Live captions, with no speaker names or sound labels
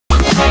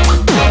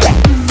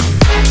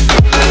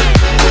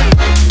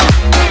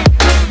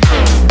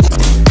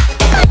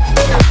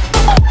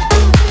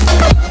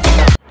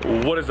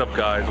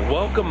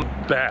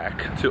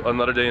back to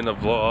another day in the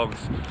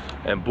vlogs,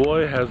 and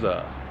boy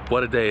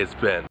what a day it's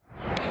been.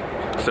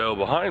 So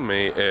behind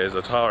me is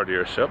a Tyler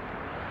dealership,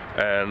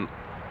 and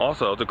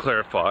also to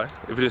clarify,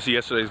 if you didn't see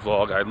yesterday's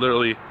vlog, I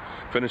literally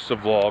finished the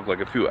vlog like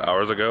a few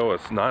hours ago.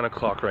 It's 9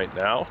 o'clock right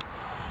now.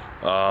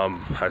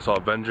 I saw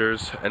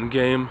Avengers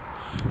Endgame,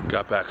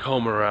 got back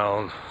home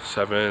around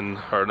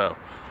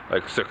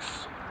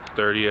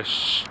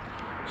 6:30ish,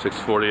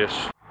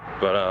 6:40ish.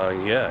 But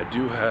yeah, I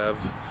do have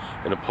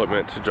an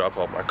appointment to drop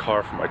off my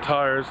car for my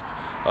tires.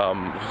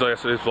 If you saw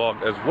yesterday's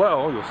vlog as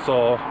well, you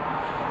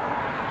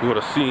would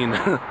have seen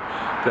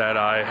that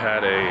I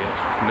had a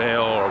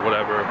nail or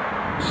whatever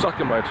stuck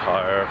in my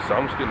tire. So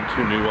I'm just getting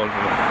 2 new ones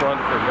in the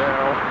front for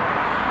now.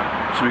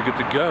 Should be good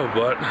to go,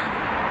 but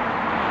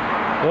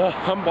well,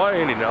 I'm by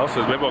Andy now,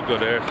 so maybe I'll go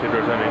there, see if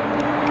there's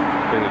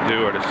anything to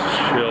do, or just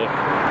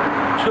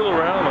chill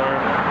around, or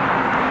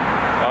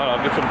I don't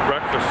know, get some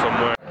breakfast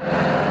somewhere.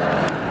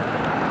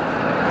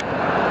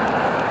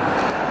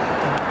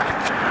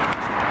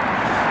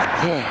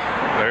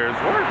 There's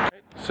work.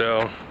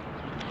 So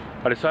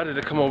I decided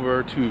to come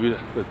over to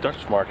the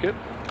Dutch market.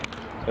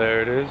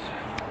 There it is.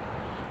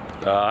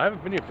 I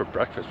haven't been here for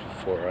breakfast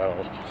before, I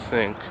don't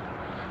think.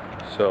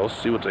 So we'll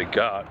see what they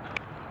got.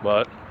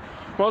 But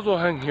might as well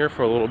hang here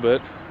for a little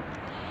bit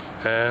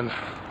and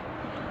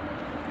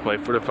wait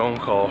for the phone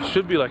call.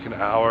 Should be like an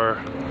hour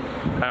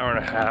and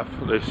a half,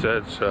 they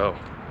said. So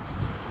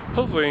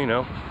hopefully, you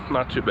know,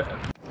 not too bad.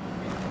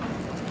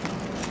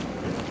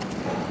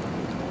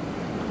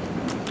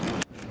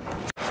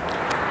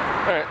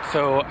 Alright,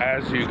 so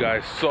as you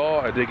guys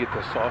saw, I did get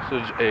the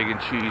sausage, egg, and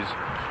cheese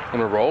on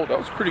a roll. That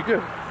was pretty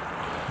good.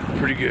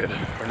 Pretty good.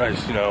 A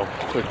nice, you know,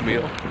 quick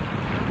meal.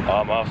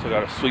 I also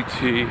got a sweet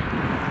tea,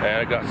 and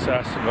I got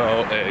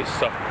Sassimo, a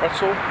stuffed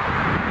pretzel,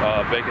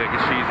 bacon, egg,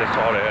 and cheese. That's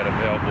all they had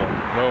available at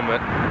the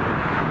moment.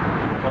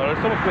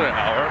 It's almost been an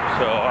hour,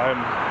 so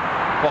I'm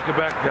walking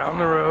back down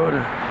the road.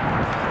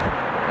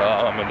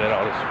 And then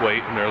I'll just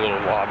wait in their little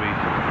lobby.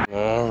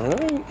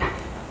 Alright.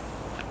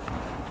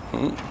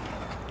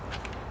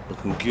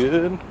 Looking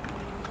good.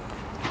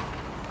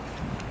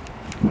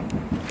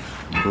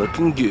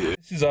 Looking good.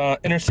 This is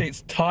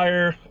Interstate's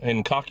Tire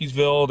in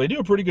Cockeysville. They do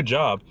a pretty good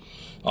job.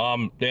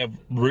 They have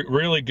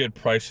really good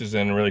prices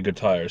and really good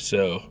tires.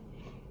 So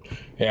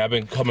yeah, I've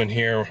been coming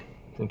here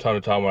from time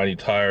to time when I need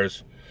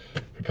tires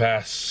for the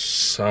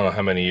past, I don't know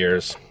how many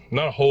years.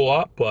 Not a whole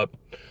lot, but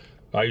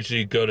I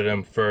usually go to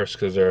them first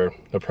because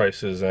the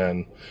prices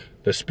and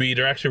the speed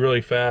are actually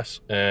really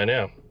fast. And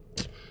yeah,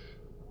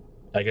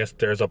 I guess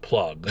there's a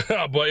plug.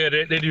 But yeah,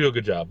 they do a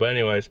good job. But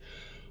anyways,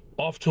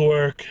 off to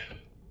work.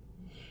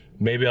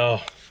 Maybe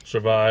I'll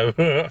survive.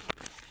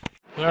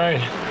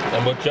 Alright,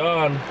 I'm with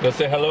John. Let's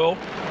say hello.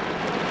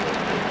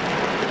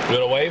 You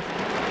wanna wave?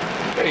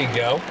 There you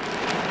go.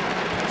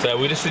 So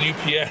we just did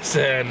UPS,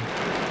 and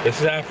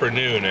it's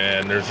afternoon,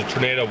 and there's a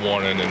tornado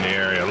warning in the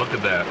area. Look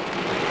at that.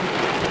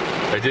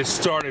 It just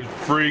started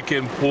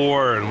freaking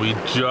pouring. We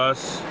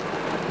just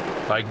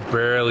like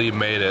barely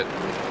made it.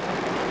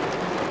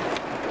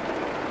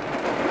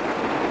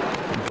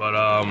 But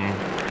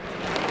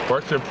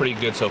work's been pretty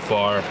good so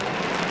far.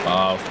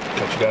 I'll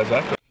catch you guys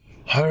after.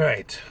 All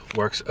right,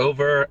 work's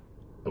over.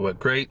 It went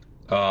great.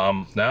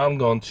 Now I'm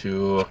going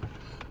to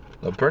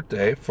the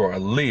birthday for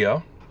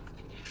Aaliyah.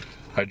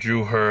 I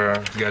drew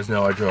her. You guys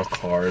know I draw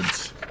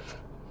cards.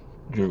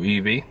 Drew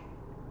Evie.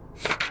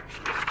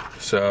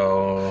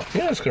 So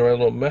yeah, just gonna write a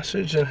little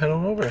message and head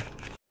on over.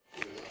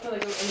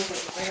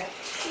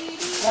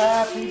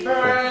 Happy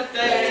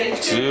birthday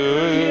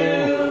to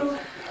you.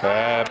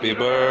 Happy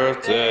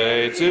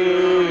birthday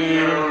to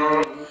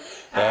you.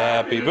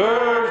 Happy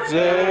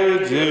birthday,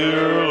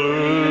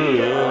 dear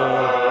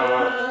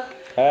Leah.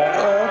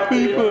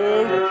 Happy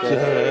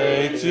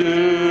birthday to you.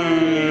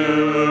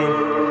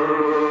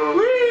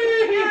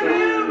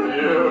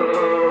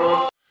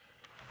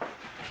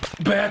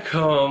 Back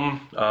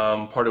home,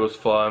 party was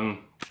fun.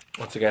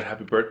 Once again,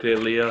 happy birthday,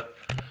 Leah.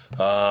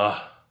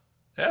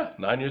 Yeah,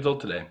 9 years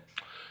old today.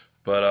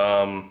 But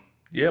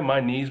yeah,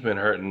 my knee's been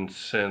hurting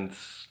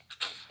since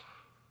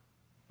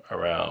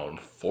around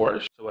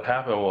 4ish. So what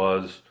happened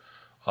was,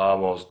 I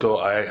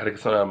had to get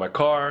something out of my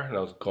car, and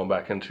I was going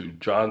back into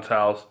John's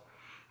house,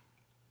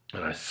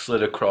 and I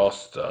slid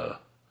across the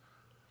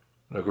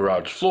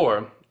garage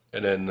floor,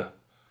 and then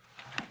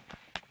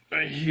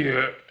right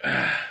here,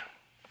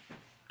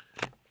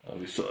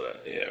 we saw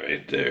that, yeah,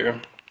 right there,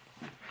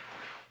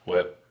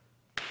 went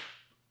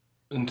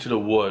into the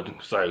wood,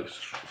 so I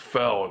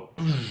fell,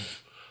 and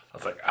I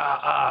was like,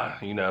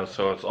 you know,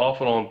 so it's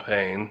awful in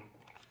pain,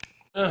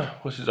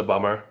 which is a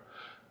bummer,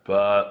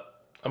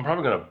 but I'm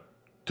probably gonna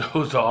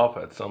doze off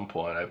at some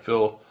point. I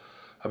feel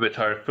a bit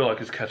tired. I feel like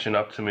it's catching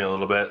up to me a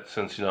little bit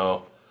since, you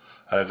know,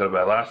 I didn't go to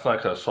bed last night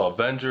because I saw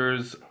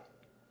Avengers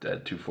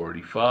at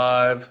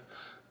 2:45.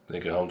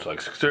 Then get home to like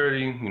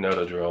 6:30. You know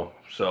the drill.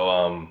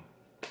 So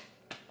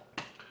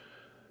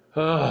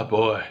oh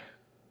boy,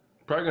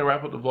 probably gonna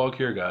wrap up the vlog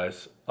here,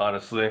 guys.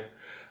 Honestly,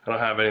 I don't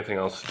have anything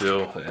else to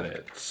do, and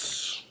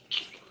it's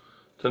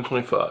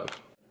 10:25.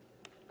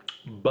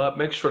 But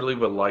make sure to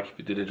leave a like if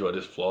you did enjoy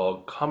this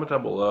vlog. Comment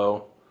down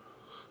below.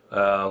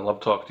 Love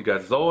talking to you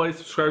guys as always.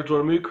 Subscribe to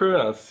the Mood Crew,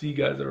 and I'll see you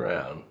guys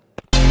around.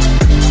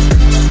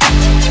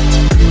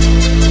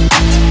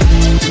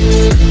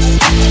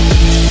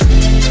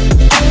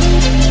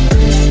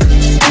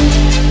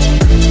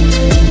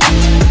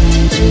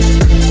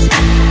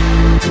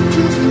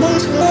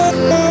 Nice